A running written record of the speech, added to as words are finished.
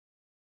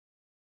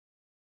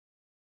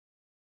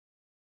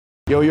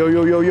Yo, yo,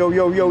 yo, yo, yo,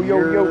 yo, yo,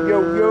 yo, yo,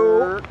 yo,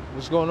 yo.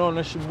 What's going on?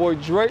 That's your boy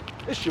Drake.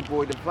 It's your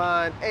boy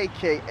Divine,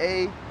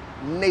 aka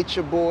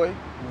Nature Boy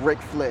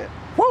Ric Flair.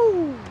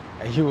 Woo!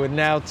 And you are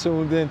now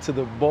tuned in to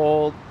the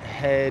Bald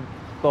Head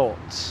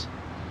Thoughts.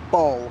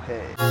 Bald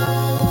head.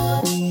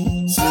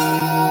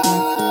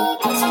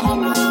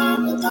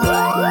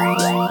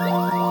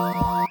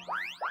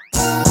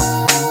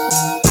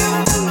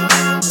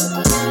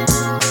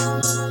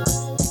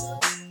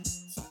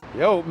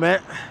 Yo,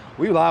 man,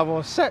 we live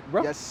on set,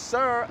 bro. Yes,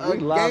 sir. We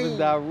live and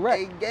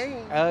direct.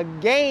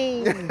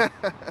 Again.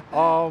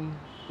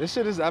 This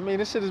shit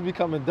is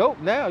becoming dope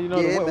now. You know,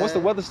 Yeah, once the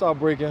man. weather start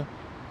breaking,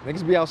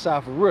 niggas be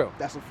outside for real.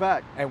 That's a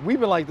fact. And we've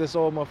been like this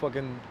all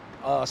motherfucking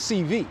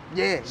CV.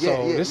 Yeah,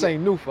 So this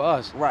ain't new for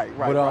us. Right.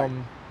 But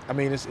I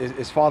mean,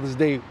 it's Father's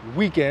Day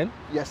weekend.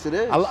 Yes, it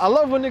is. I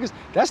love when niggas.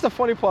 That's the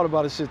funny part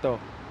about this shit though.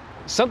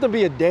 Something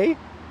be a day,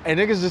 and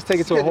niggas just take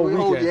it to a whole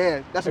weekend.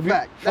 Yeah, that's a It'd be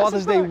fact.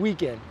 Father's Day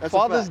weekend. That's a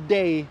Father's fact.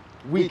 Day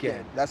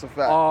weekend. That's a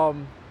fact.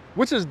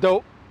 Which is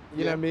dope.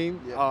 You know Yeah, what I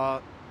mean? yeah.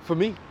 For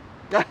me.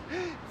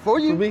 For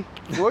you. For me.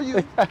 For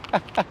you.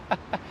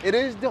 It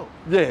is dope.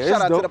 Yeah, it's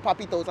Shout out dope. to the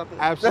papitos out there.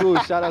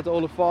 Absolutely. Shout out to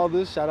all the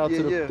fathers. Shout out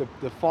to Yeah,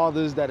 the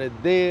fathers that are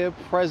there,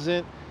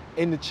 present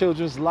in the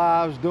children's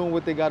lives, doing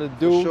what they got to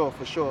do.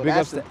 For sure. Big That's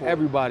ups to important.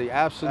 everybody.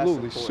 Absolutely.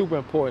 important. Super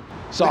important.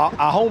 So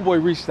our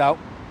homeboy reached out,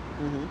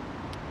 Mhm.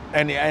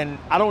 and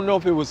I don't know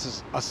if it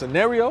was a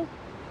scenario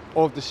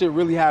or if the shit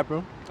really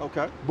happened,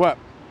 Okay. but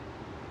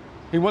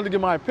he wanted to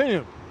get my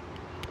opinion.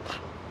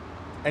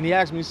 And he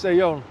asked me, say,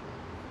 yo,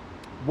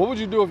 what would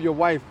you do if your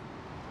wife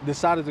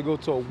decided to go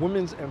to a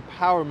women's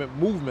empowerment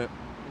movement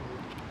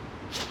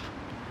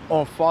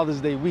on Father's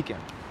Day weekend?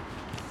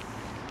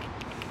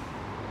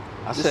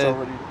 I This said,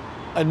 already.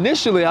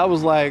 initially I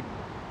was like,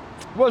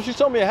 well, she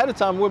told me ahead of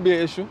time it wouldn't be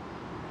an issue.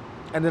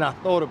 And then I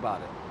thought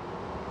about it.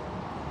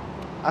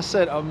 I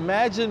said,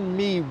 imagine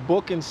me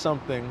booking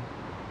something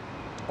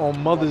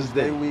on Mother's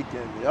Day.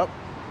 weekend. Yep.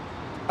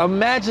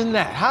 Imagine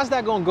that. How's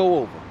that gonna go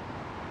over?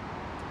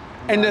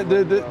 And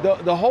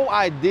the whole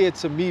idea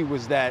to me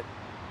was that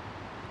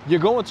you're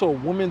going to a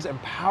women's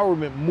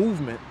empowerment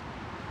movement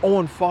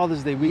on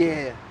Father's Day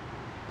weekend.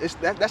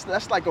 Yeah,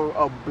 that's like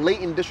a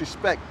blatant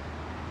disrespect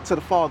to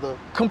the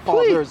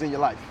fathers in your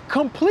life.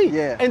 Complete.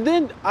 Yeah. And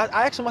then I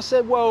asked him, I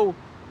said, well,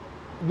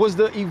 was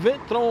the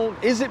event thrown,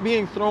 is it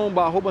being thrown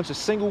by a whole bunch of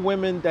single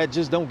women that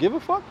just don't give a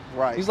fuck?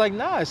 Right. He's like,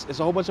 nah, it's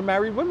a whole bunch of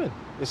married women.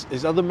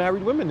 It's other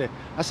married women there.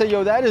 I said,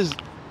 yo, that is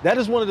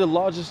one of the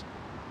largest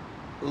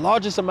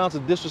amounts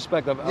of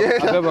disrespect I've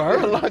ever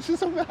heard.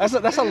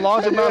 That's a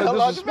large amount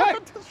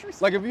of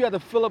disrespect. Like if you had to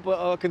fill up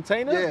a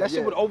container, that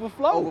shit would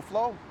overflow.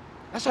 Overflow.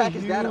 That's Package a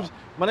huge. that up.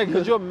 My nigga,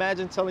 could you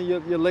imagine telling your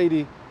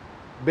lady,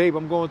 babe,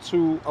 I'm going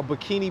to a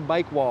bikini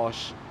bike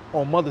wash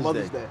on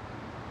Mother's Day.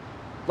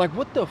 Like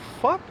what the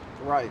fuck?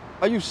 Right.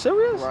 Are you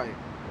serious? Right.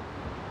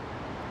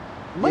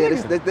 My Yeah,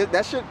 nigga.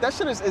 that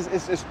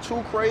shit is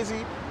too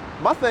crazy.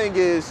 My thing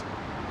is,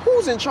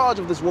 who's in charge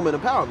of this woman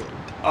empowerment?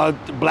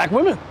 Black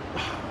women.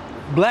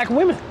 Black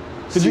women.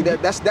 See,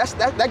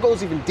 that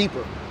goes even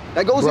deeper.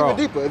 That goes Bro. even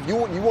deeper. If you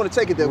want to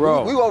take it there,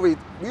 Bro.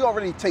 we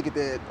already take it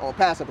there on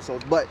past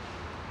episodes. But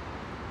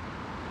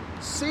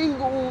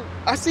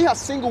I see how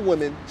single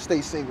women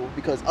stay single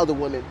because other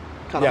women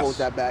kind of Yes. hold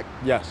that back.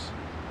 Yes.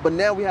 But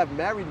now we have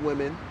married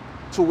women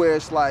to where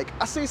it's like,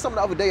 I seen something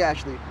the other day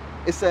actually.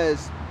 It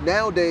says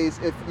nowadays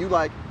if you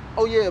like,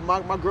 oh yeah,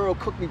 my girl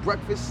cooked me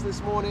breakfast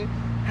this morning,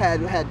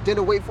 had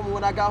dinner wait for me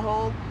when I got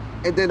home,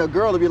 and then a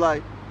girl will be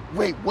like,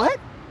 wait, what?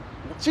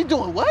 She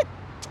doing what?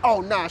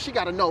 Oh nah, she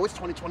gotta know it's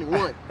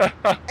 2021.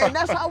 And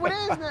that's how it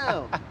is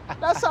now.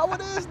 That's how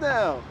it is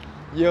now.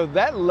 Yo,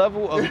 that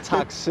level of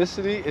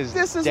toxicity is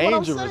This is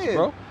dangerous, what I'm saying.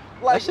 bro.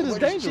 Like, that shit is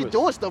when dangerous. she's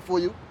doing stuff for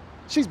you.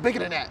 She's bigger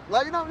than that.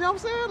 Like, you know what I'm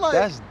saying? Like,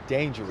 That's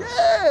dangerous.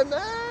 yeah,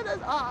 man.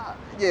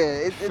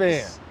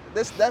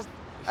 That's Fam.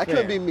 that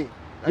couldn't be me.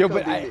 That Yo,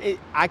 couldn't but be me.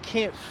 I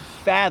can't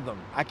fathom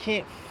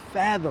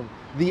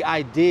the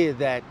idea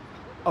that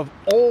of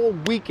all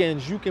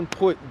weekends you can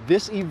put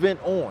this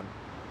event on,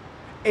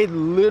 it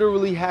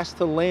literally has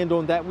to land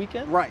on that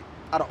weekend? Right.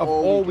 Out Of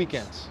all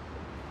weekends.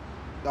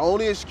 The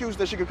only excuse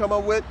that she could come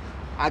up with,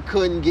 I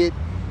couldn't get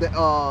the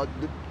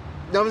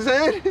you know what I'm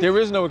saying? There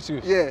is no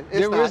excuse. Yeah,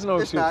 There is no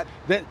it's excuse. not.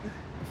 That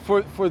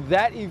for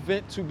that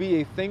event to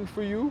be a thing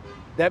for you,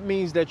 that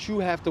means that you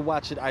have to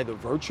watch it either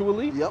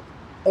virtually Yep.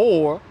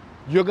 or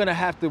you're gonna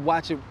have to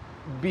watch it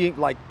being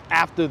like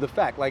after the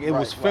fact. Like it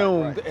was Right,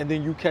 filmed right. and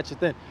then you catch it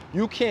then.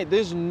 You can't,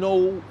 there's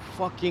no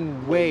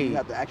fucking way. You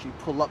have to actually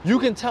pull up. You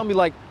to can it. tell me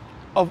like,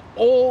 of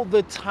all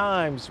the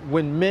times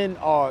when men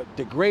are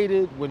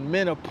degraded, when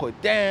men are put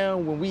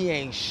down, when we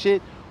ain't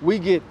shit, we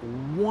get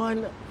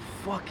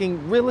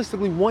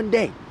realistically one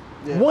day.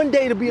 Yeah. One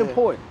day to be Yeah.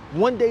 important.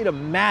 One day to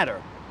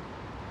matter.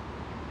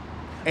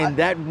 And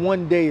that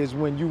one day is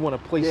when you want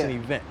to place an Yeah.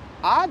 event.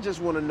 I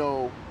just want to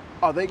know,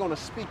 are they going to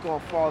speak on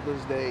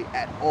Father's Day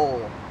at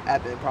all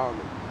at the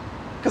empowerment?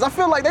 Because I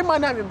feel like they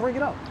might not even bring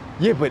it up.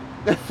 Yeah, but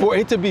for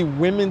it to be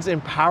women's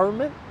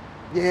empowerment,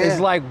 Yeah. it's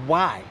like,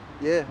 why?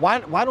 Yeah. Why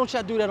don't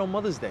y'all do that on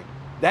Mother's Day?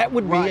 That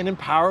would be an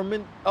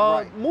empowerment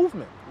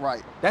movement.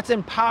 Right. That's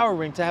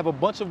empowering to have a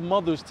bunch of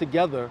mothers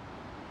together,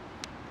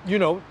 you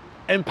know,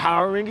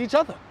 empowering each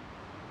other.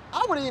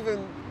 I would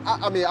even,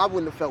 I mean, I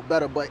wouldn't have felt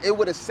better, but it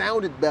would have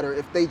sounded better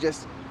if they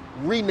just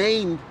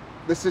renamed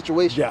the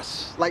situation.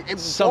 Yes. Like,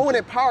 throwing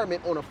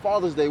empowerment on a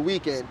Father's Day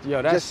weekend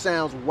just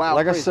sounds wild.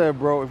 Like crazy. I said,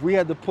 bro, if we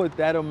had to put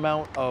that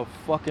amount of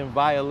fucking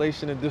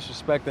violation and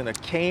disrespect in a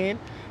can,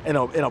 in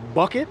a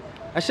bucket,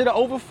 that should have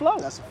overflowed.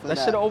 That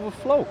should have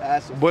overflowed.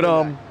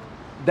 But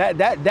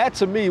that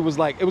to me was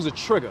like, it was a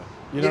trigger.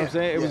 You know what I'm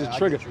saying? It was a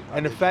trigger.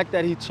 And the fact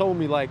that he told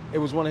me like it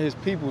was one of his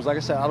peoples, like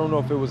I said, I don't know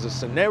if it was a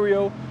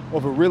scenario or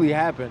if it really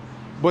happened,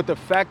 but the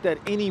fact that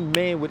any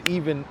man would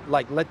even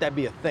like let that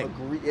be a thing.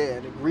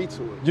 Agree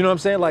to it. You know what I'm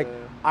saying? Like,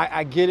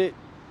 I get it.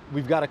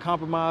 We've got to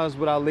compromise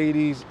with our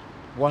ladies,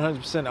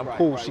 100%. I'm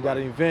cool. She got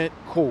an event,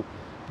 cool.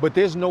 But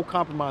there's no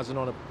compromising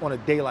on a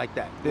day like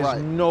that.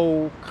 There's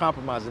no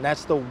compromising.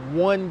 That's the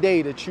one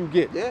day that you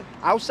get. Yeah.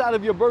 Outside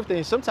of your birthday,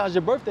 and sometimes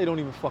your birthday don't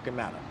even fucking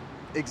matter.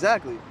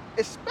 Exactly.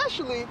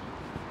 Especially,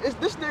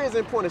 this day is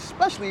important,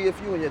 especially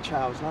if you in your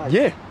child's life.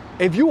 Yeah.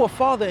 If you a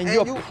father and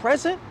you're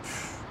present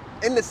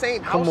in the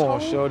same household. Come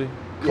on, shorty.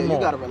 Come on. You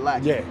gotta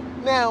relax. Yeah.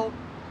 Now,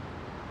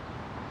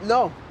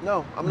 no,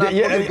 I'm not gonna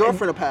give your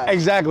girlfriend a pass.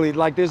 Exactly.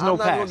 Like there's no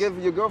pass. I'm not gonna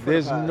give your girlfriend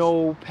a pass. There's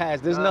no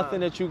pass. There's nothing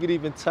that you could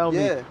even tell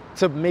me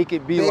to make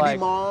it be baby like. Baby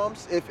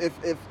moms, if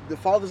the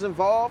father's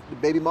involved, the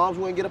baby moms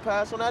wouldn't get a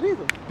pass on that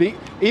either.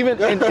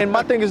 And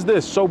my thing is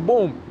this. So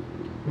boom,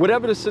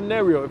 whatever the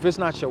scenario, if it's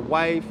not your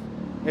wife,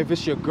 if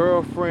it's your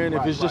girlfriend,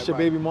 if it's just your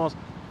baby moms,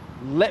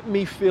 let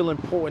me feel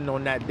important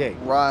on that day.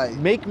 Right.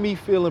 Make me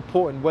feel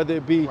important, whether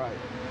it be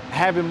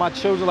having my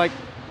children. Like,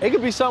 it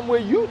could be something where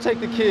you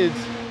take the kids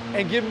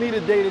and give me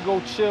the day to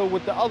go chill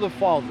with the other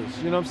fathers.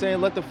 You know what I'm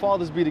saying? Let the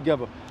fathers be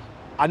together.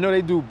 I know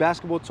they do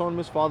basketball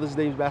tournaments, Father's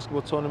Day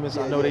basketball tournaments.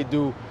 I know they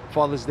do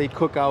Father's Day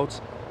cookouts.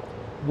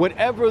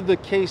 Whatever the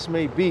case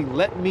may be,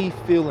 let me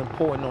feel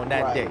important on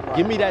that day.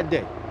 Give me that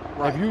day.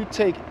 If you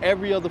take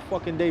every other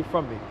fucking day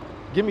from me,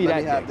 give me that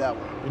day. Have that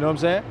one. You know what I'm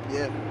saying?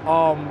 Yeah.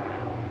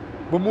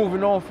 But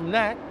moving on from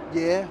that.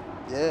 Yeah.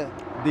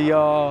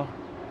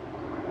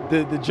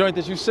 The joint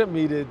that you sent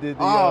me, the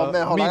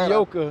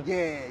mediocre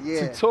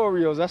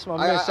tutorials. That's my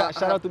man.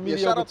 Shout out to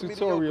mediocre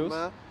tutorials.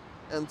 Man.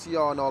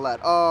 MTR and all that.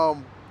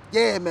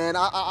 Yeah, man.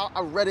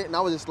 I read it and I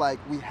was just like,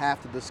 we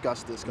have to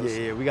discuss this.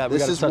 We got to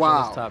touch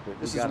on this topic.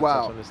 This is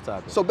wild.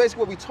 So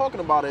basically, what we're talking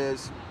about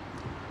is,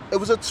 it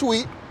was a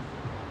tweet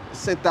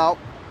sent out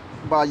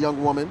by a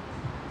young woman,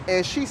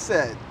 and she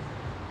said,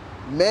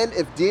 "Men,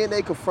 if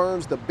DNA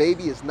confirms the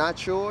baby is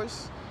not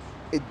yours,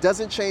 it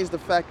doesn't change the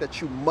fact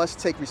that you must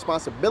take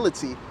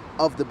responsibility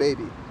of the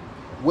baby.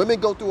 Women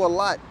go through a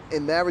lot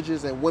in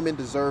marriages and women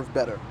deserve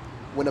better.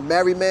 When a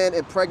married man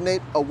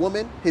impregnate a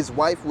woman, his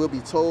wife will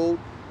be told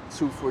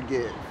to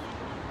forgive."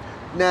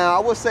 Now, I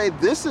would say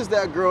this is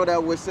that girl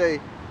that would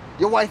say,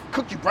 your wife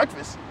cooked you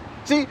breakfast.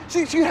 She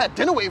had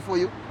dinner waiting for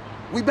you.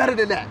 We better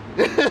than that.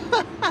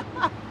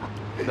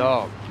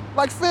 No.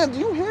 Like, fam, do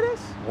you hear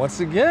this?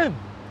 Once again,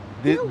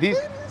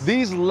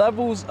 these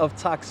levels of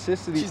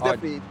toxicity are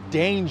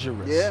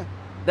dangerous. Yeah.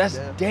 That's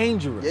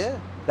dangerous. Yeah.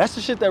 That's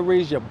the shit that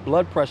raises your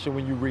blood pressure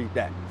when you read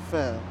that.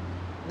 Fam.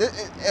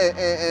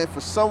 And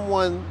for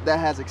someone that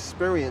has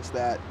experienced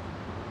that,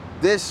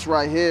 this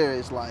right here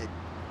is like,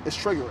 it's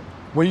triggering.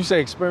 When you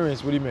say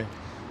experience, what do you mean?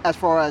 As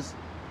far as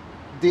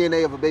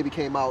DNA of a baby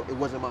came out, it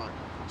wasn't mine.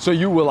 So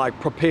you were like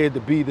prepared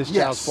to be this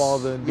child's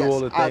father and do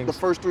all the things? The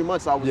first 3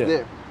 months I was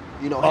there.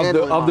 You know,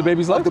 of the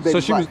baby's life?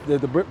 So she was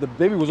the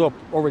baby was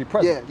already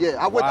present?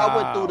 Yeah. I went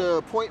through the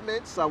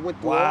appointments. I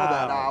went through all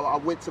that. I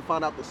went to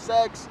find out the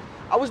sex.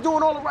 I was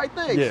doing all the right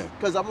things. Yeah.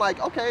 Because I'm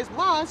like, okay, it's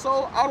mine,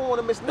 so I don't want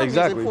to miss nothing.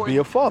 Exactly. Be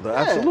a father.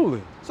 Yeah.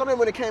 Absolutely. So then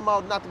when it came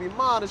out not to be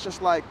mine, it's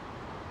just like,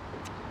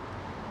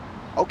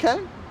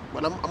 okay,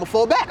 but I'm gonna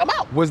fall back. I'm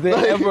out. Was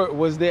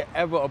there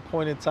ever a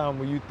point in time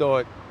where you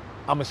thought,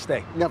 I'ma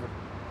stay? Never.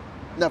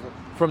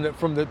 From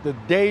the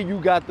day you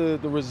got the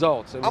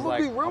results, it was I'm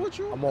gonna be real with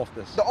you. I'm off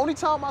this. The only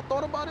time I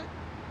thought about it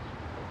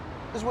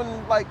is when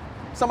like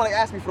somebody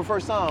asked me for the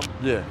first time.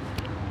 Yeah.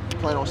 You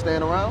plan on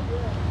staying around?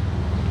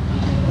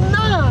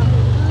 Nah.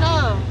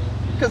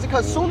 Because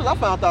as soon as I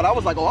found out, I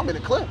was like, oh, I'm in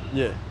the clip.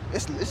 Yeah.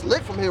 It's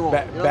lit from here on.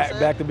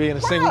 Back to being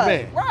a single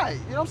man. Right.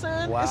 You know what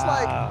I'm saying?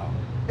 Wow.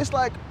 It's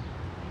like,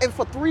 and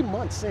for 3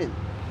 months in,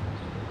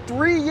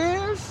 3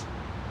 years,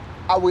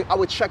 I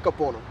would check up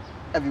on him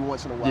every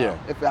once in a while. Yeah.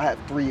 If I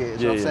had 3 years,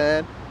 you know what I'm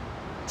saying?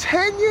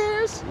 10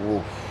 years,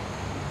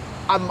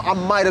 I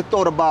might have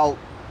thought about,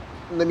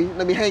 let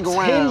me hang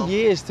around. 10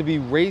 years to be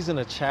raising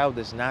a child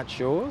that's not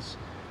yours?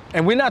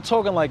 And we're not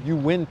talking like you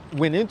went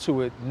into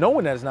it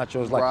knowing that it's not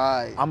yours.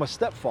 Like, I'm a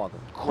stepfather.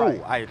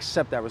 Cool, I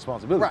accept that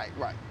responsibility.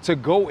 Right. To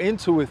go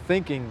into it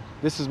thinking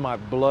this is my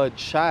blood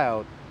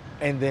child,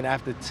 and then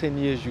after 10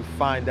 years you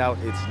find out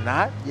it's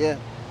not? Yeah.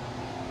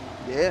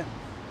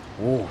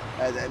 Ooh.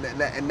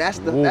 And that's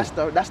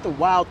the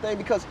wild thing,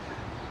 because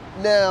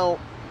now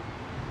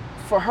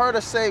for her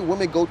to say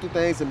women go through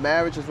things in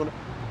marriage is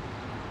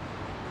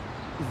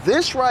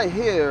this right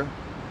here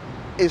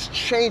is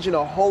changing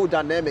the whole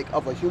dynamic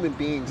of a human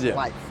being's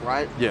life,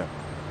 right? Yeah.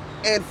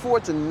 And for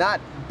it to not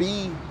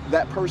be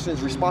that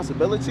person's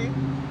responsibility,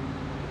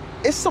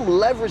 it's some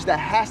leverage that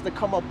has to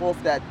come up off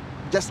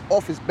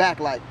his back.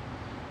 Like,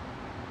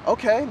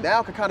 okay, now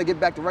I can kind of get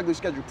back to regular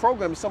scheduled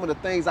programming. Some of the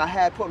things I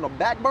had put on the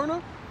back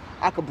burner,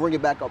 I could bring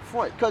it back up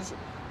front. Because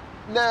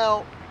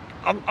now,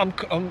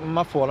 I'm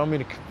my fault. I don't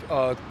mean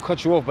to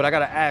cut you off, but I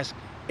gotta ask: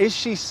 is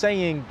she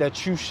saying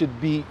that you should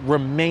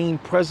remain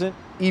present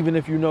even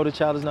if you know the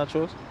child is not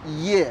yours?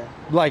 Yeah.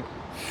 Like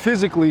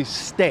physically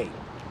stay.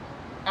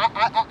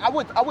 I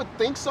would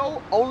think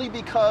so, only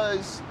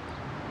because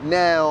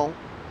now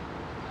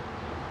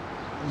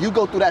you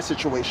go through that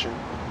situation.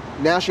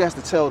 Now she has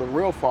to tell the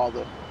real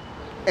father.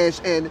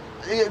 And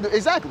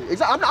exactly.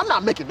 I'm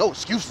not making no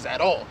excuses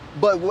at all.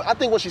 But I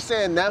think what she's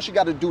saying, now she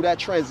got to do that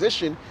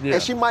transition,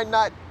 and she might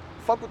not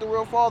fuck with the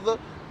real father.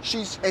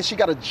 She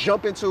got to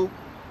jump into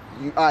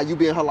you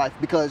being her life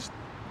because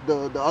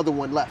the other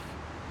one left.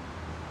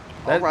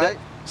 All right.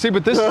 See,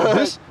 but this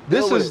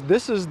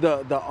is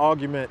the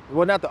argument.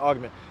 Well, not the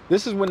argument.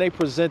 This is when they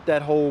present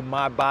that whole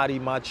my body,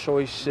 my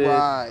choice shit.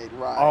 Right.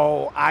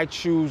 Oh, I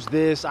choose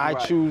this, I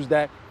choose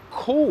that.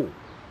 Cool.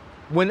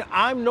 When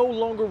I'm no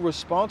longer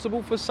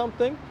responsible for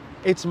something,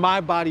 it's my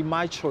body,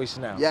 my choice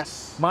now.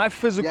 Yes. My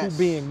physical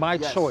being, my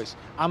choice.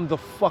 I'm the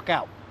fuck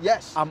out.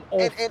 Yes. I'm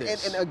off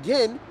this. And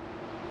again,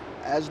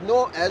 as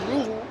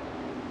usual,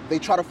 they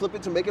try to flip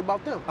it to make it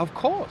about them. Of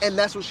course. And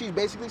that's what she's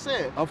basically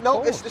saying. Of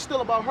course. It's still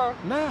about her.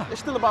 Nah.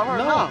 It's still about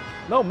her.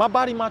 No, my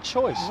body, my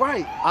choice.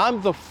 Right.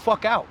 I'm the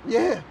fuck out.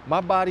 Yeah.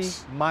 My body,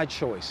 my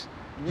choice.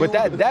 But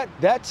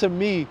that to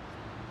me,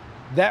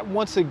 that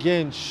once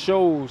again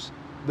shows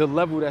the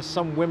level that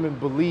some women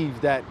believe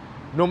that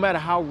no matter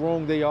how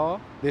wrong they are,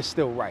 they're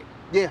still right.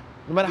 Yeah.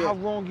 No matter how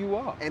wrong you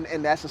are.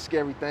 And that's a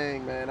scary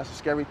thing, man. That's a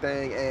scary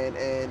thing.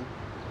 And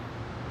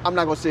I'm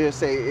not gonna sit here and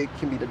say it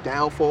can be the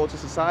downfall to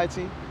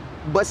society,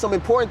 but some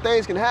important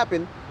things can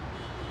happen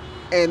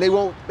and they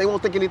won't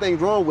think anything's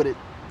wrong with it.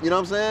 You know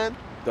what I'm saying?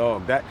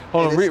 Dog,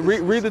 hold on,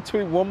 read the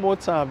tweet one more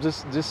time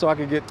just so I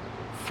can get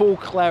full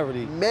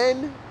clarity.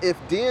 Men, if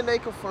DNA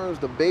confirms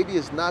the baby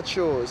is not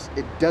yours,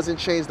 it doesn't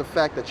change the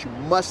fact that you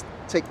must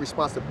take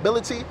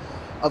responsibility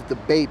of the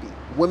baby.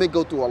 Women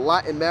go through a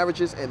lot in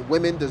marriages, and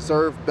women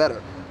deserve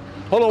better.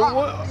 Hold on.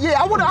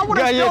 I want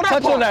to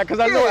touch on that because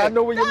I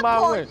know where your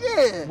mind went.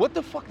 Yeah. What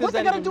the fuck does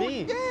that even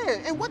mean?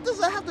 Yeah, and what does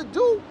that have to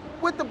do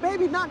with the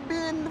baby not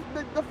being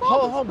the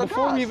father? Hold on.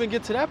 Before we even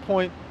get to that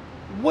point,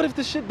 what if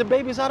the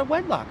baby's out of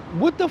wedlock?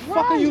 What the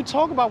fuck are you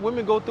talking about?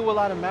 Women go through a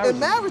lot of marriages. In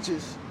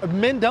marriages.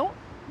 Men don't?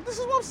 This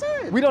is what I'm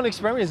saying. We don't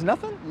experience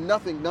nothing?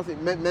 Nothing.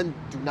 Men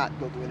do not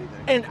go through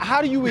anything. And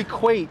how do you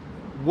equate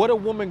what a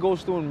woman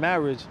goes through in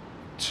marriage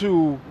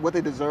to what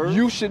they deserve?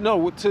 You should know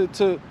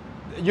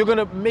you're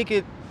gonna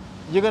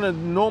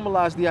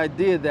normalize the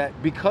idea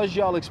that because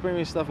y'all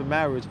experience stuff in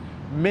marriage,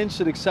 men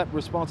should accept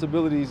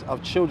responsibilities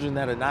of children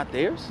that are not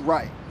theirs?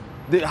 Right.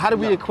 How do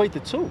we equate the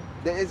two?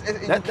 You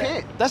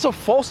can't. That's a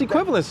false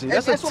equivalency.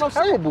 That's a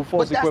terrible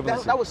false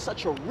equivalency. That was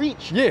such a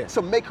reach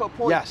to make her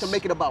point, to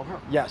make it about her.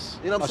 Yes.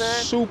 You know what I'm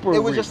saying? Super It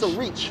was just a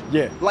reach.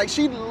 Yeah. Like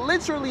she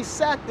literally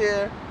sat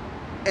there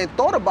and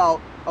thought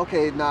about,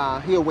 okay, nah,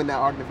 he'll win that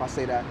argument if I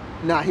say that.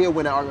 Nah, he'll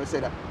win that argument if I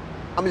say that.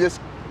 I'm gonna just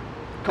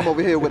come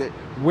over here with it.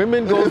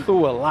 Women go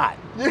through a lot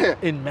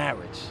in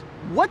marriage.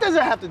 What does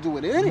it have to do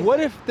with anything? What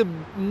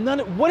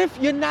if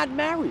you're not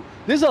married?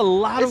 There's a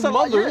lot of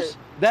mothers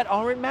that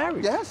aren't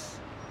married. Yes.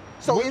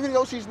 So even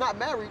though she's not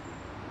married,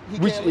 he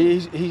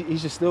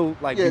should still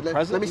be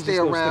present. Let me stay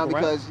around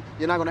because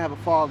you're not gonna have a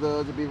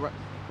father to be.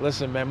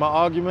 Listen, man, my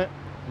argument,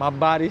 my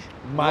body,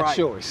 my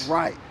choice.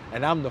 Right.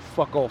 And I'm the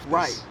fuck off this.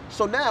 Right.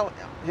 So now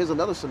here's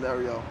another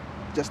scenario,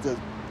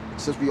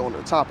 since we on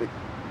the topic.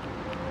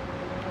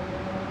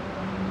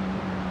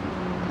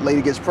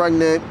 Lady gets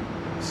pregnant,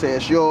 say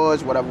it's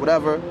yours,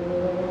 whatever.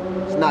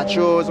 It's not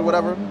yours or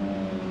whatever.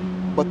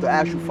 But the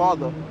actual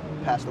father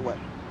passed away.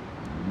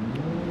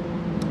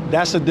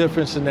 That's a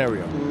different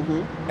scenario.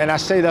 Mm-hmm. And I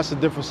say that's a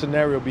different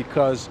scenario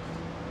because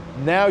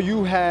now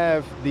you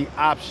have the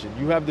option,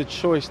 you have the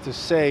choice to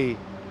say,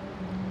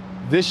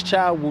 this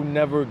child will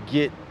never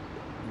get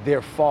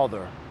their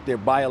father, their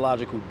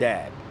biological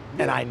dad.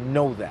 And I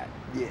know that.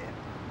 Yeah.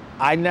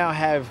 I now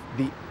have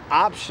the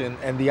option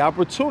and the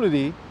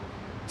opportunity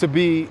to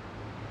be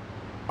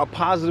a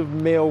positive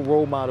male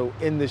role model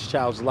in this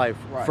child's life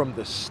from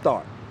the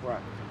start.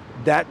 Right.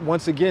 That,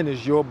 once again,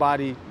 is your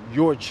body,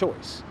 your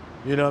choice.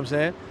 You know what I'm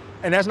saying?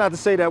 And that's not to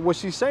say that what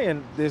she's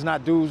saying, there's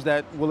not dudes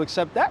that will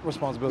accept that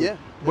responsibility. Yeah.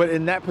 But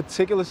in that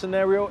particular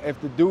scenario,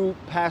 if the dude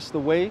passed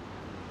away,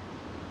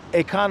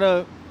 it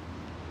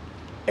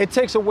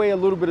takes away a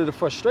little bit of the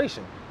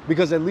frustration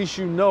because at least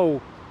you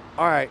know,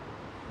 all right,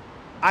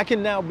 I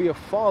can now be a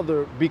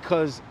father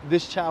because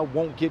this child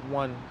won't get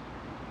one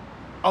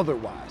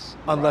otherwise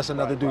unless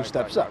another dude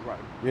steps up. Right.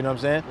 You know what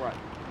I'm saying? Right.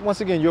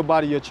 Once again, your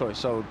body, your choice.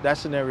 So that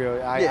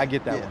scenario, I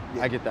get that one.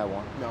 Yeah. I get that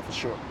one. No, for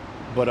sure.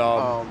 But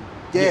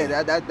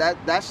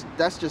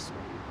that's just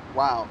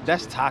wow.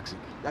 That's toxic.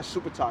 That's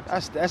super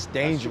toxic. That's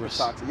dangerous.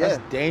 That's super toxic. Yeah.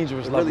 That's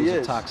dangerous It levels really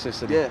of is.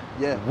 toxicity. Yeah,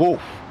 yeah.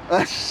 Woof.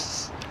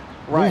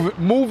 Right.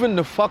 Moving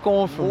the fuck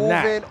on from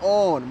that.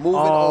 Moving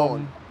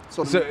on.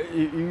 So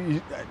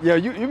you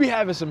be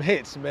having some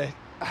hits, man.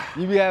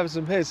 You be having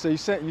some hits. So you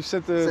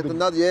sent the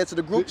another to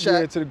the group chat.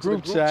 Yeah, to the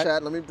group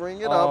chat. Let me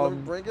bring it up.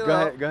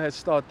 Go ahead,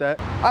 start that.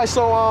 All right,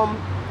 so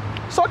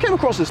I came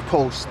across this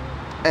post,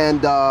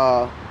 and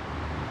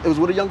it was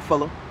with a young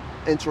fella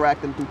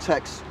interacting through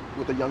text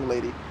with a young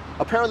lady.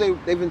 Apparently,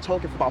 they've been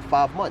talking for about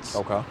 5 months.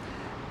 Okay.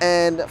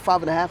 And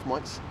 5.5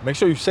 months. Make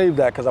sure you save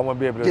that because I want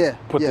to be able to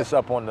put this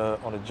up on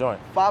the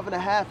joint.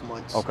 5.5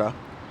 months. Okay.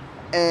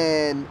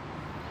 And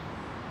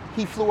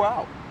he flew her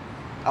out.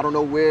 I don't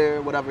know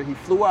where, whatever. He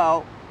flew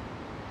out.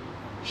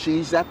 She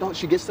gets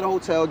to the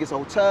hotel, gets a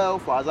hotel,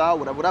 flies out,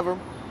 whatever.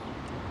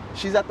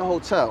 She's at the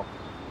hotel.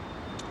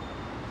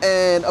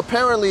 And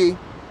apparently,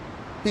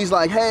 he's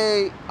like,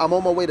 hey, I'm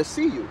on my way to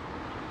see you.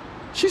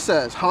 She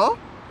says, huh?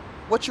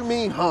 What you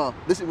mean, huh?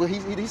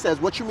 He says,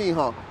 what you mean,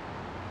 huh?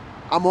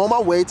 I'm on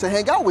my way to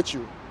hang out with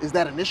you. Is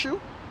that an issue?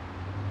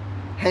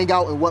 Hang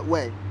out in what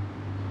way?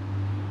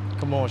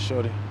 Come on,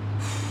 shorty.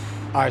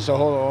 All right, so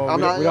hold on.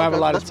 We don't have a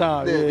lot of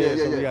time. So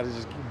we got to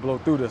just blow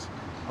through this.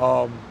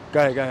 Go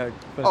ahead.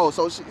 Finish. Oh,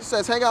 so she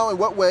says, hang out in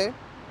what way?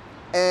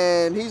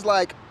 And he's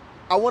like,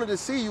 I wanted to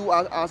see you.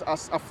 I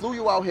flew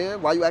you out here.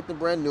 Why you acting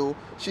brand new?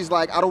 She's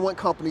like, I don't want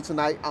company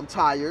tonight. I'm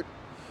tired.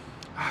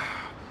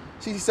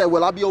 She said,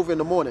 well, I'll be over in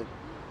the morning.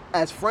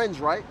 As friends,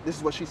 right? This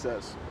is what she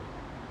says.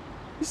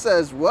 He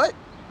says, what?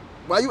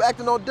 Why you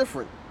acting all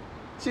different?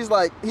 He's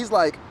like,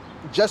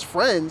 just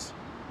friends?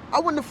 I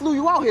wouldn't have flew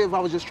you out here if I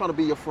was just trying to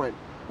be your friend.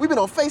 We've been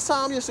on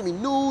FaceTime, you sent me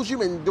news, you've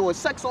been doing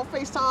sex on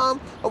FaceTime,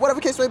 or whatever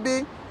the case may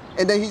be.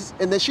 And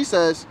then she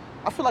says,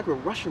 I feel like we're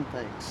rushing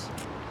things.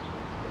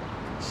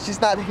 She's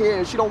not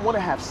here, she don't want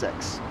to have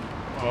sex.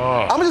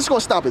 I'm just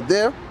gonna stop it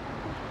there.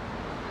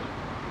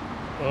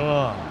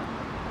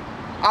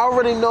 I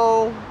already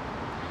know,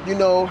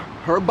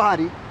 her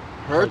body,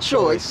 her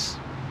choice.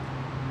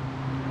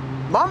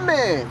 My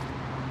man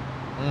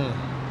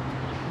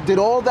did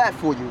all that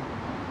for you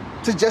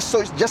to just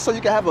so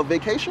you can have a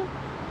vacation?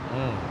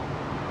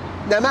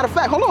 Now, matter of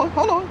fact, hold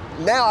on.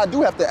 Now I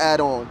do have to add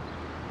on.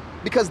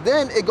 Because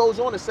then it goes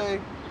on to say,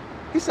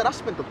 he said, I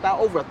spent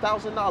over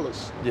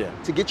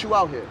 $1,000 to get you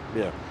out here.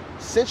 Yeah.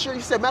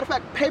 He said, matter of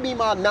fact, pay me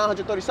my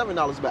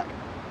 $937 back.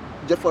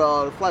 Just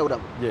for the flight,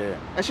 whatever. Yeah.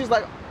 And she's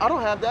like, I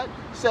don't have that.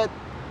 He said,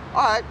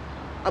 all right,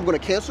 I'm gonna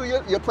cancel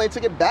your plane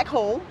ticket back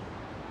home.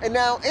 And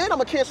I'm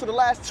gonna cancel the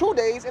last 2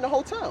 days in the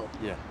hotel.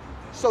 Yeah.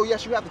 So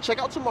yes, you have to check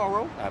out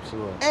tomorrow.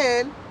 Absolutely.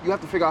 And you have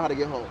to figure out how to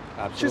get home.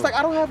 Absolutely. She's like,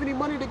 I don't have any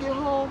money to get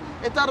home,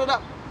 and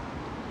da-da-da.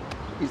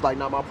 He's like,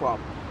 not my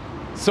problem.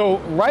 So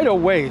right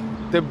away,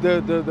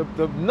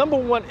 the number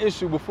one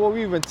issue before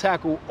we even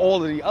tackle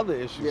all of the other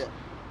issues,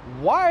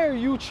 why are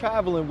you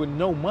traveling with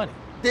no money?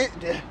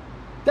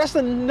 That's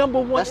the number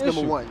one issue. That's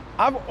number one.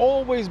 I've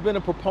always been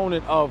a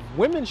proponent of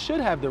women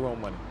should have their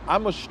own money.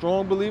 I'm a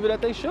strong believer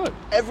that they should.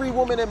 Every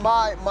woman in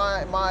my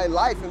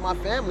life, in my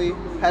family,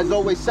 has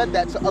always said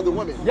that to other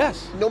women.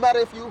 Yes. No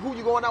matter who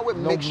you're going out with,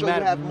 make sure you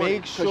have money.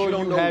 Make sure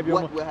you have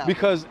your money.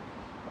 Because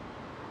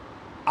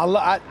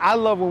I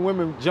love when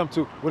women jump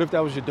to, what if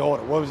that was your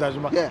daughter? What was that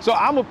your mom? Yeah. So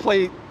I'm going to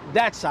play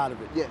that side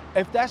of it. Yeah.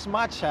 If that's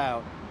my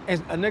child,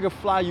 and a nigga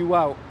fly you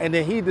out, and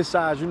then he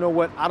decides, you know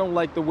what, I don't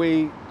like the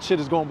way shit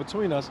is going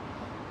between us,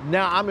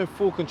 now I'm in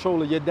full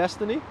control of your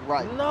destiny?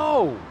 Right.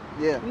 No.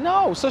 Yeah.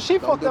 No. So she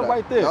fucked up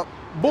right there. Yep.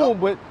 Boom. Yep.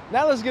 But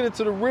now let's get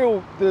into the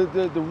real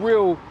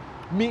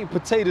meat and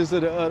potatoes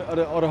of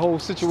the whole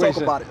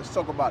situation. Let's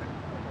talk about it.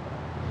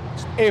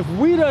 If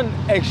we done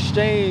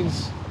exchange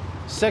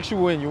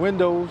sexual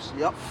innuendos,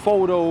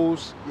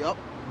 photos,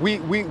 we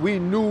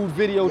nude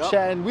video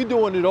chatting, we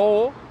doing it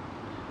all.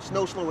 There's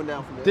no slowing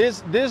down from there.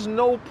 There's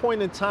no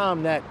point in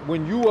time that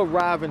when you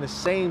arrive in the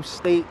same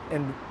state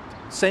and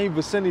same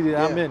vicinity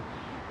that I'm in,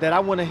 that I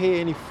want to hear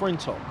any friend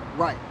talk.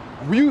 Right.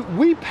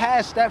 We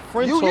passed that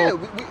friend talk.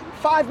 Yeah,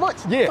 5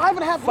 months. Yeah. 5.5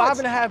 months. 5.5 months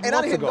and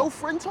I didn't ago. No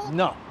friend talk?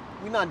 No.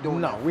 We're not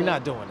doing that. No, we're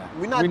not doing that.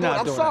 We're not doing that.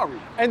 I'm sorry.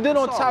 And then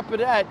on top of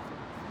that,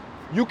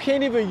 you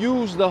can't even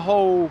use the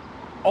whole,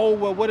 oh,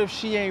 well, what if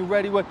she ain't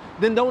ready?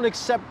 Then don't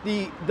accept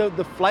the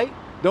flight.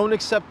 Don't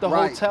accept the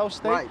hotel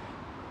stay. Right.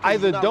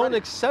 Either don't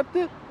accept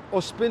it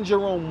or spend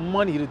your own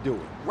money to do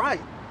it.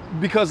 Right.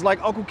 Because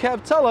like Uncle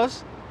Kev tell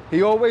us,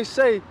 he always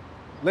say,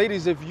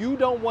 ladies, if you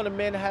don't want a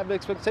man to have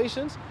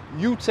expectations,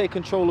 you take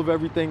control of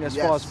everything as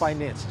far as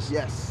finances.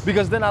 Yes.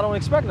 Because then I don't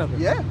expect nothing.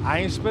 Yeah. I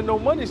ain't spend no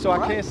money, so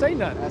I can't say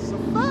nothing. That's a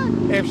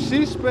fact. If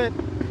she spent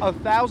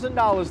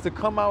 $1,000 to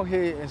come out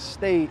here and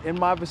stay in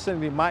my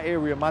vicinity, my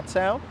area, my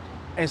town,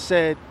 and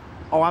said,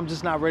 oh, I'm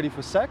just not ready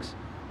for sex,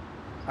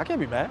 I can't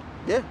be mad.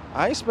 Yeah.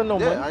 I ain't spend no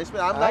money. I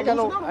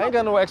ain't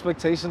got no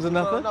expectations or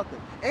nothing.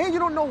 And you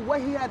don't know what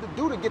he had to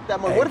do to get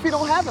that money. What if he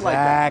don't have it like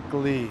that?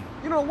 Exactly.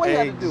 You don't know what he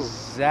had to do.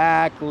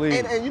 Exactly.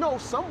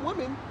 And some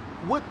women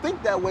would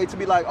think that way, to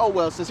be like, oh,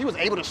 well, since he was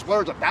able to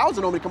splurge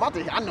 $1,000 on me to come out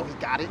there, I know he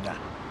got it. Nah.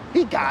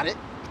 He got it.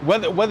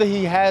 Whether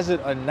he has it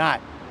or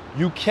not,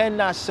 you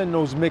cannot send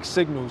those mixed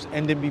signals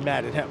and then be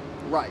mad at him.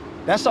 Right.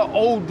 That's an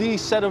OD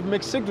set of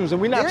mixed signals.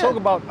 And we're not Yeah. talking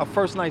about a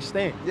first night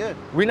stand. Yeah.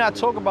 We're not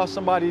talking about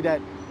somebody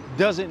that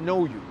doesn't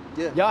know you.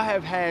 Yeah. Y'all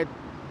have had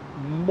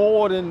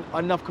more than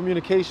enough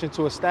communication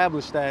to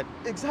establish that,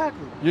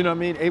 Exactly. you know what I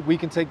mean, hey, we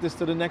can take this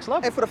to the next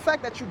level. And for the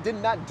fact that you did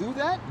not do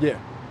that, Yeah.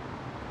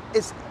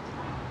 it's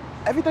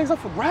everything's up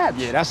for grabs.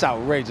 Yeah, that's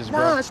outrageous, bro.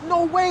 Nah, it's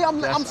no way.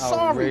 I'm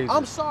sorry. outrageous.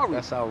 I'm sorry.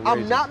 That's outrageous.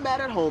 I'm not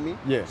mad at homie.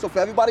 Yeah. So for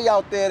everybody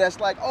out there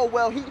that's like, oh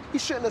well, he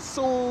shouldn't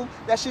assume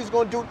that she's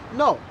gonna do.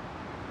 No.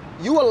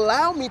 You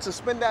allow me to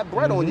spend that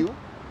bread on you.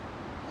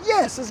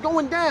 Yes, it's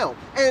going down.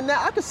 And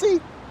now I can see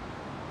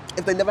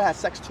if they never had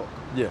sex talk.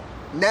 Yeah.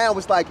 Now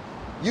it's like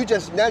you're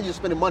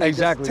spending money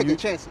Exactly. just taking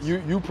chances.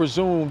 You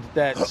presumed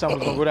that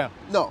something's gonna go down.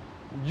 No.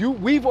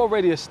 We've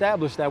already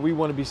established that we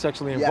want to be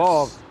sexually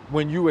involved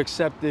when you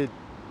accepted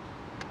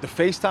the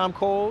FaceTime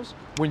calls,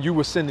 when you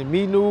were sending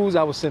me news,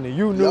 I was sending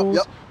you news,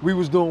 we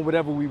was doing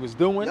whatever we was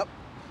doing. Yep.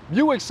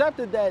 You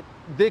accepted that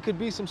there could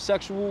be some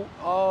sexual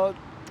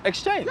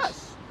exchange.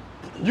 Yes.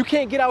 You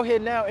can't get out here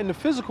now in the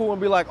physical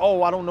and be like,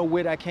 oh, I don't know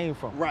where that came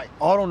from. Right.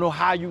 Oh, I don't know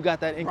how you got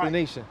that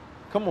inclination.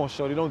 Right. Come on,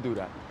 shorty, don't do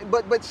that.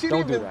 But she don't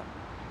didn't do even,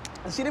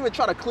 that. She didn't even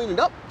try to clean it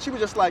up. She was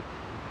just like,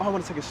 oh, I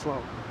want to take it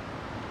slow.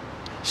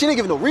 She didn't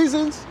give no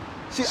reasons.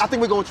 I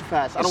think we're going too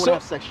fast. I don't want to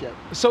have sex yet.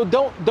 So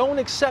don't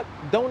accept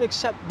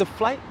the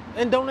flight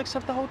and don't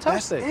accept the hotel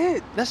stay. That's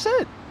it. That's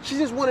it. She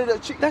just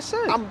wanted to. That's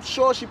it. I'm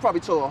sure she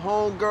probably told her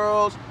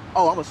homegirls,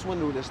 "Oh, I'm gonna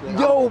swindle this nigga.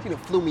 Yo, he done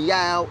flew me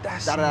out.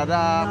 That's I'm gonna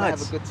have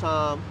nuts. a good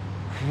time."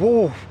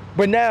 Whoa.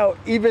 But now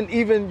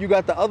even you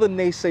got the other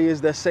naysayers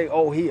that say,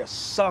 "Oh, he a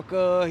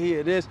sucker. He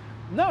it is."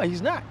 No,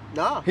 he's not.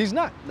 Nah. He's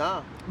not.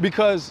 Nah.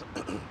 Because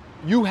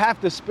you have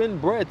to spend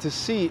bread to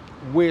see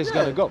where it's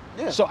gonna go.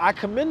 Yeah. So I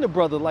commend the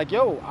brother, like,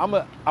 yo, I'm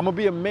gonna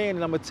be a man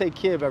and I'm gonna take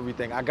care of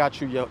everything. I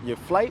got you your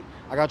flight,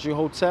 I got you your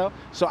hotel.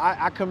 So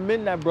I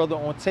commend that brother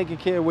on taking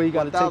care of where you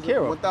gotta take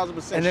care of.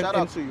 1000%. Shout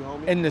out to you,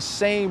 homie. In the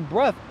same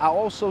breath, I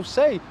also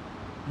say,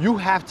 you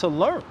have to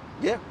learn.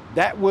 Yeah.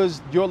 That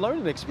was your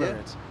learning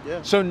experience.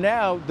 Yeah. So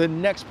now the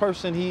next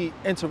person he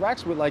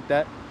interacts with like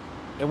that,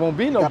 it won't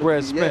be no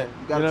bread spent.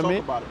 You gotta know what I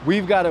mean? about it.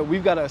 We've got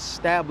to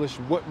establish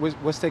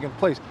what's taking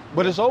place.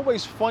 But it's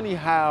always funny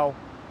how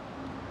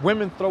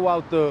women throw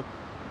out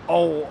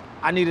oh,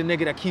 I need a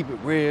nigga that keep it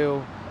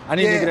real. I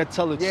need a nigga that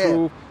tell the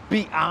truth.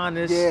 Be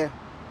honest. Yeah.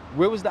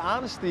 Where was the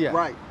honesty at?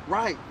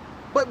 Right.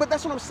 But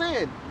that's what I'm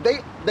saying.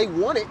 They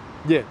want it.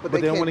 Yeah. But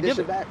they don't want to give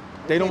it back.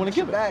 They don't want to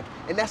give it back.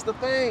 And that's the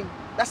thing.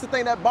 That's the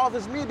thing that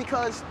bothers me,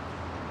 because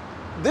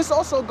this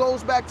also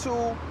goes back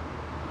to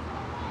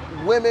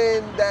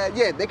women that,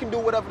 they can do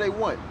whatever they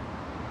want.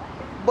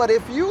 But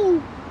if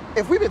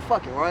we've been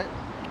fucking, right?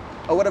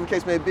 Or whatever the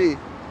case may be,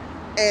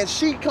 and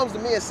she comes to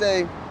me and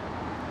say,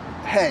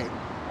 hey,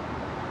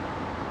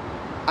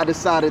 I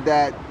decided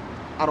that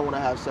I don't want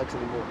to have sex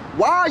anymore.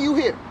 Why are you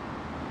here?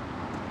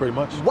 Pretty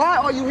much. Why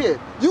are you here?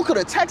 You could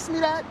have texted me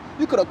that.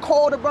 You could have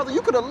called a brother.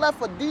 You could have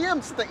left a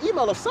DM, the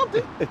email or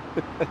something.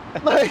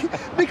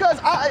 Because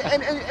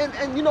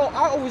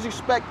I always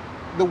respect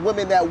the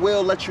women that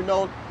will let you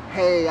know,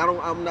 hey,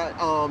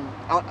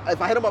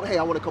 if I hit them up, hey,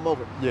 I want to come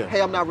over. Yeah.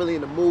 Hey, I'm not really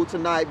in the mood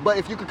tonight, but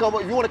if you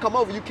want to come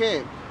over, you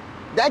can.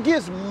 That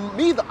gives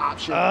me the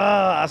option.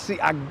 I see.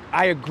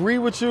 I agree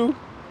with you,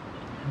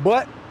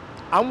 but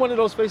I'm one of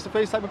those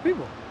face-to-face type of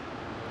people.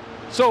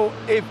 So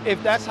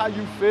if that's how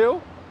you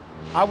feel,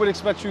 I would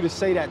expect you to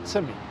say that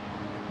to me.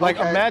 Like,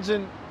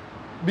 imagine,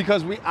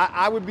 because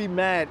I would be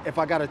mad if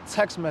I got a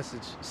text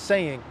message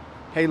saying,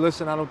 hey,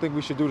 listen, I don't think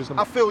we should do this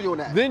anymore. I feel you on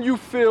that. Then you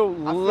feel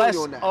less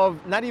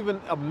of, not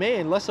even a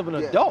man, less of an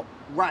adult.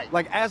 Right.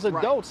 Like, as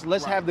adults,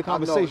 let's have the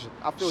conversation.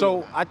 I feel so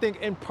you. I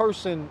think in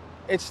person,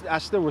 I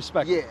still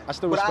respect it. I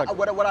still respect it.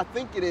 What I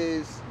think it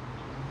is,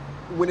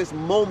 when it's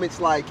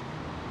moments like,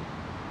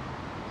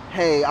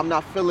 hey, I'm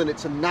not feeling it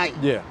tonight,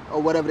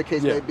 or whatever the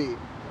case may be,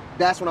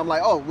 that's when I'm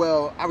like, oh,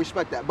 well, I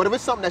respect that. But if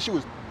it's something that she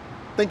was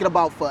thinking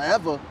about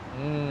forever,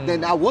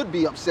 then I would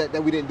be upset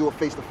that we didn't do it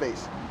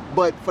face-to-face.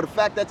 But for the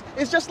fact that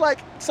it's just like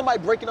somebody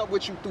breaking up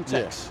with you through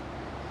text.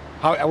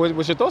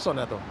 What's your thoughts on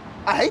that, though?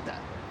 I hate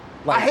that.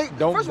 Like,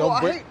 first of all,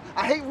 I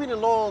hate reading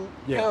long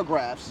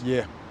paragraphs.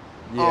 Yeah.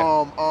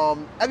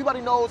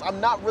 Everybody knows I'm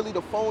not really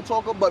the phone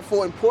talker, but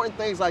for important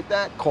things like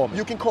that,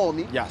 you can call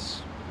me.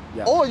 Yes.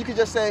 Or you can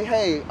just say,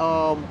 hey,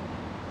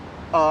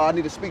 I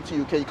need to speak to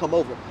you. Can you come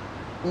over?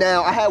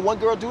 Now, I had one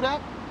girl do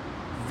that.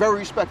 Very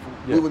respectful.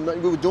 Yeah. We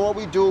were doing what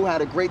we do,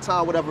 had a great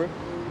time, whatever.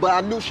 But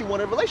I knew she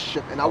wanted a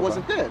relationship, and I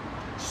wasn't there.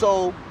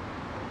 So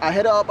I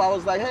hit her up. I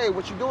was like, hey,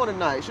 what you doing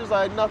tonight? She was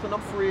like, nothing,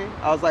 I'm free.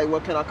 I was like,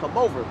 well, can I come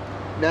over?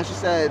 Now she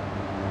said,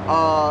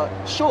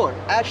 sure.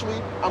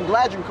 Actually, I'm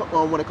glad you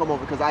want to come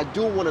over, because I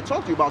do want to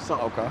talk to you about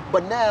something. Okay.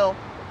 But now,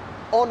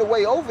 on the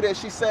way over there,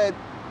 she said,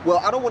 well,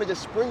 I don't want to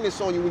just spring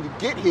this on you when you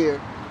get here.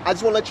 I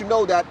just want to let you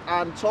know that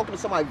I'm talking to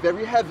somebody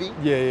very heavy.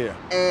 Yeah.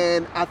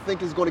 And I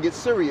think it's going to get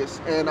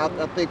serious. And I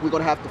think we're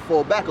going to have to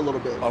fall back a little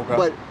bit. Okay.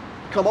 But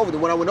come over there.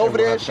 When I went over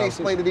there, she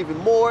explained it even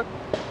more.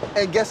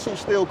 And guess who's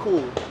still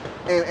cool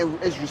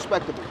and is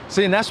respectable.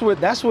 See, and that's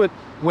what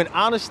when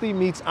honesty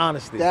meets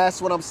honesty.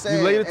 That's what I'm saying.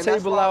 You lay the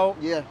table out.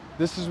 Yeah.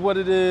 This is what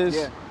it is.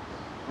 Yeah.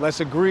 Let's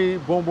agree.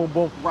 Boom, boom,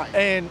 boom. Right.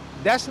 And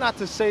that's not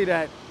to say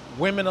that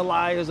women are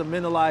liars or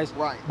men are liars.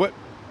 Right. But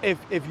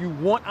if you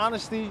want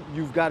honesty,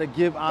 you've got to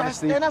give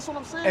honesty. That's what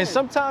I'm saying. And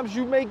sometimes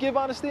you may give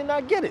honesty and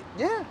not get it.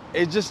 Yeah.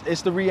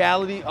 It's the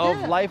reality of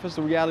Yeah. life. It's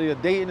the reality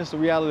of dating. It's the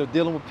reality of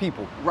dealing with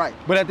people. Right.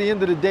 But at the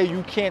end of the day,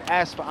 you can't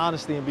ask for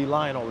honesty and be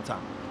lying all the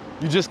time.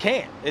 You just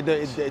can't.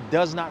 It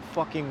does not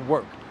fucking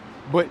work.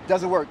 But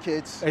doesn't work,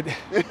 kids.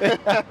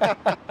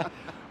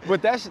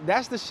 But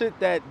that's the shit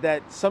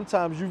that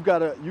sometimes you've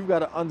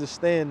gotta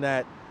understand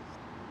that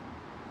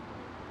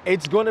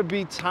it's gonna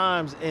be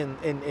times in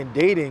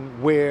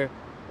dating where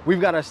we've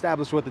got to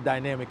establish what the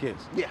dynamic is.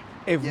 Yeah.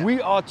 If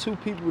we are two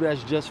people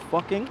that's just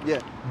fucking,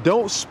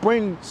 don't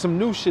spring some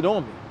new shit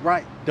on me.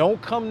 Right.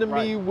 Don't come to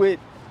me with,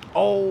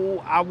 oh,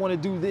 I want to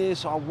do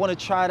this, or I want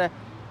to try that.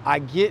 I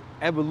get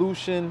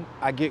evolution,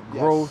 I get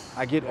growth,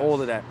 I get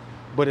all of that.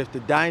 But if the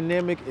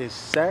dynamic is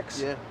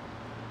sex,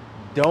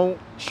 don't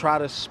try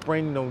to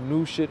spring no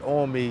new shit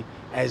on me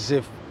as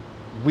if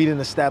we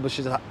didn't establish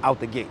it out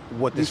the gate,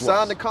 what this was. You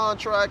signed the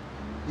contract,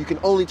 you can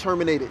only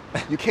terminate it.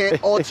 You can't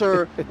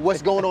alter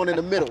what's going on in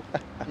the middle.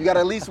 You got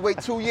to at least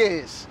wait 2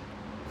 years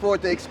for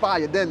it to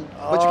expire. But you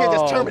can't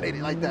just terminate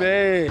it like that.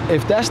 Man.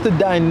 If that's the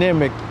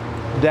dynamic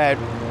that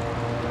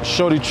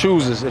Shorty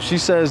chooses, if she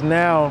says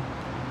now,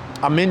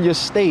 I'm in your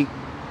state,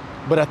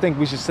 but I think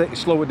we should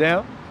slow it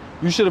down,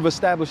 you should have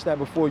established that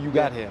before you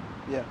got here.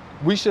 Yeah.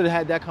 We should have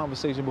had that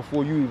conversation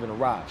before you even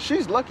arrived.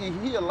 She's lucky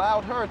he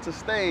allowed her to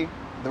stay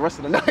the rest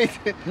of the night.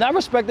 Not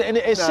respect it, and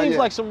it seems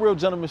like some real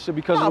gentlemanship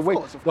because of the way,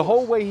 the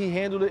whole way he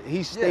handled it.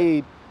 He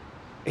stayed.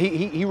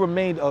 He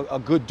remained a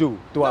good dude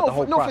throughout the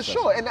whole process.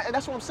 No, for sure, and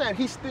that's what I'm saying.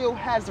 He still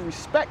has the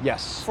respect.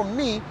 From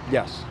me.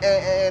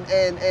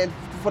 And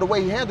for the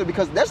way he handled it,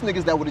 because there's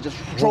niggas that would have just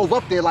drove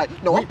up there like,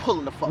 no, I'm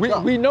pulling the fuck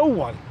up. We know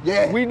one.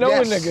 Yeah. We know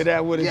a nigga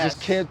that would have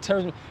just can't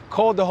turn,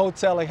 called the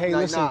hotel like, hey,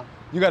 listen,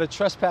 you got a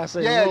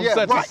trespasser in room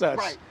such and such.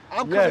 Right.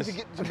 I'm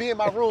coming to be in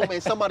my room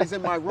and somebody's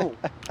in my room.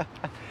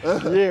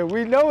 Yeah,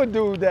 we know a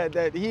dude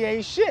that he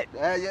ain't shit.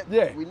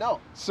 Yeah, we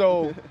know.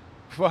 So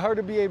for her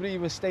to be able to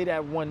even stay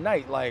that one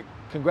night, like,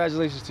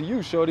 congratulations to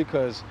you, shorty,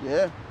 because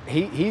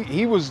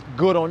he was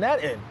good on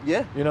that end.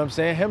 Yeah. You know what I'm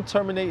saying? Him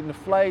terminating the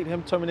flight,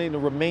 him terminating the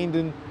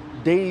remaining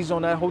days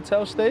on that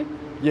hotel stay.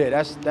 Yeah,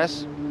 that's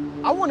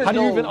I want to know. How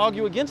do you even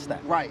argue against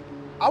that? Right.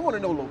 I want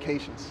to know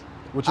locations.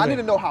 I need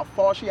to know how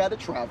far she had to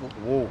travel.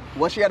 Whoa.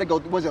 What she had to go.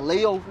 Was it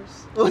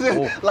layovers? Was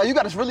it, like, you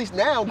got to release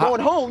now.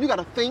 Going home, you got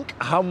to think.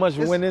 How much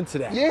went into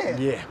that?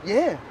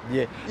 Yeah.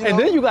 And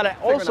then you got to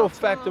also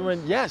factor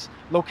in,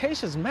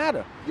 locations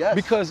matter. Yes.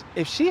 Because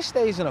if she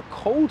stays in a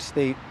cold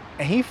state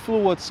and he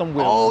flew her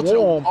somewhere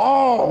warm,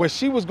 where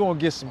she was going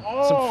to get some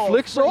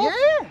flicks off.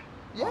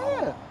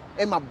 Yeah.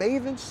 In my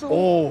bathing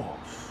suit.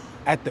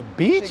 At the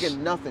beach? She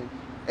getting nothing.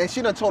 And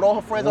she done told all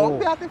her friends, I'll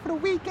be out there for the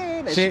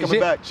weekend. And she coming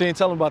back. She ain't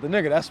telling about the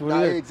nigga. That's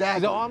what it is.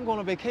 Exactly. She's like, I'm going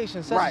on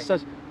vacation, such and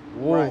such.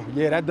 Whoa,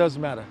 yeah, that does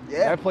matter.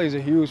 Yeah. That plays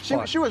a huge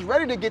part. She was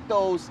ready to get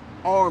those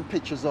arm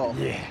pictures off.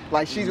 Yeah.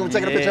 Like, she's going to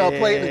take a picture of her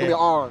plate and it's going to be an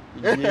arm.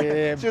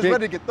 Yeah. She was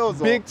ready to get those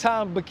off. Big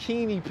time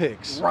bikini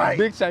pics. Right.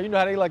 Big time. You know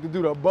how they like to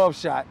do the above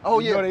shot. Oh,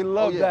 you know they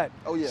love that.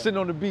 Oh, yeah. Sitting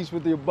on the beach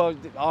with the above.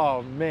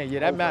 Oh, man,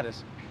 that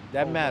matters.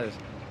 That matters.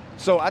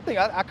 So I think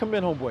I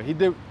commend homeboy. He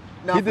did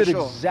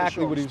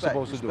exactly what he was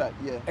supposed to do.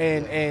 Yeah.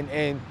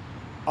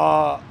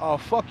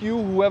 Fuck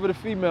you, whoever the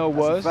female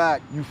was.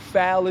 Fact. You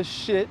foul as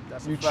shit.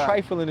 You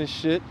trifling as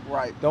shit.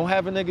 Right. Don't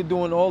have a nigga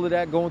doing all of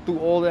that, going through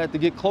all of that to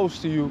get close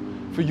to you,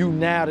 for you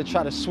now to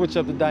try to switch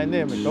up the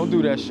dynamic. Don't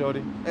do that,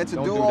 shorty. And to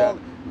do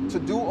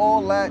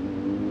all that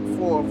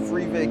for a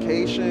free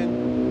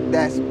vacation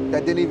that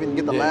didn't even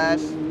get the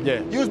last.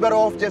 Yeah. You was better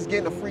off just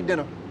getting a free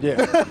dinner.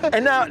 Yeah.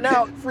 And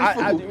now free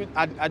food.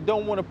 I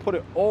don't want to put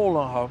it all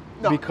on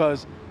her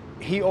because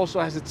he also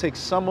has to take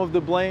some of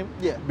the blame.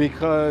 Yeah.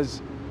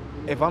 Because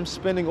if I'm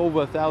spending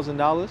over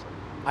 $1,000,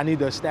 I need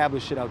to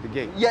establish it out the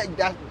gate. Yeah,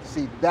 that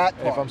part.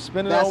 If I'm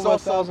spending over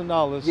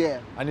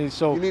 $1,000, I need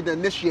you need to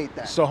initiate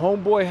that. So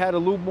homeboy had a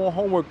little more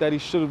homework that he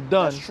should have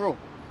done. That's true.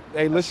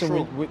 Hey,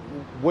 listen,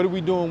 what are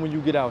we doing when you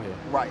get out here?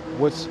 Right.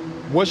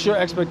 What's your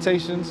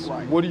expectations?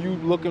 Right. What are you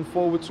looking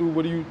forward to?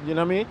 What do you know what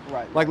I mean?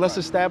 Right. Like, let's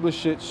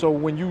establish it so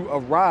when you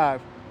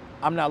arrive,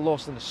 I'm not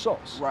lost in the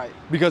sauce. Right.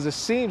 Because it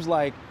seems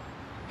like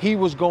he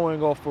was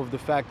going off of the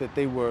fact that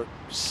they were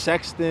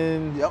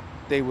sexting. Yep.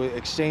 They were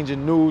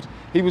exchanging nudes.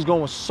 He was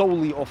going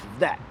solely off of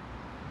that.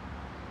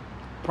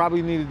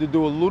 Probably needed to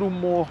do a little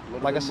more,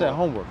 like I said,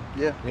 homework.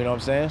 Yeah. You know what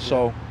I'm saying? Yeah.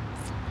 So,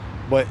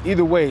 but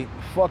either way,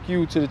 fuck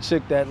you to the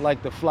chick that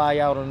like to fly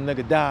out on a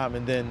nigga dime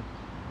and then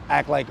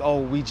act like,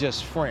 oh, we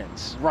just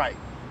friends. Right.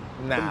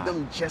 Nah.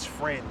 Them just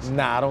friends.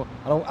 Nah,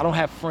 I don't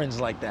have friends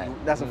like that.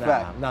 That's a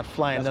fact. I'm not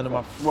flying none of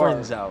my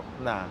friends out.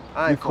 Nah.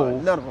 I ain't cool.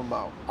 none of them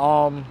out.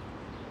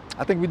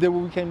 I think we did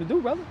what we came to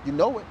do, brother. You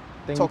know it.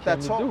 Talk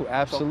that talk.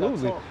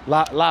 Absolutely.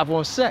 Live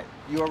on set.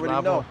 You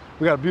already know.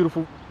 We got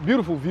a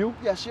beautiful view.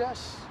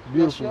 Yes.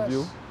 Beautiful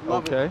view.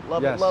 Love okay. it.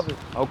 Love it.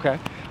 Okay.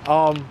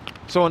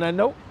 So on that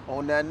note,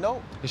 On that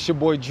note, it's your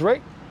boy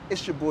Drake.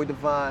 It's your boy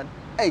Divine.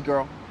 Hey,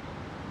 girl,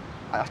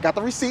 I got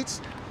the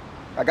receipts.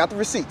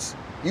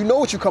 You know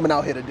what you're coming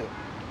out here to do.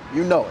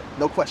 You know it.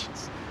 No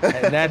questions.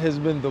 And that has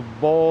been the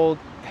Bald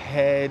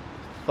Head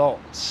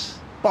Thoughts.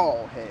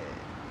 Bald Head.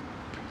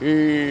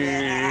 Peace.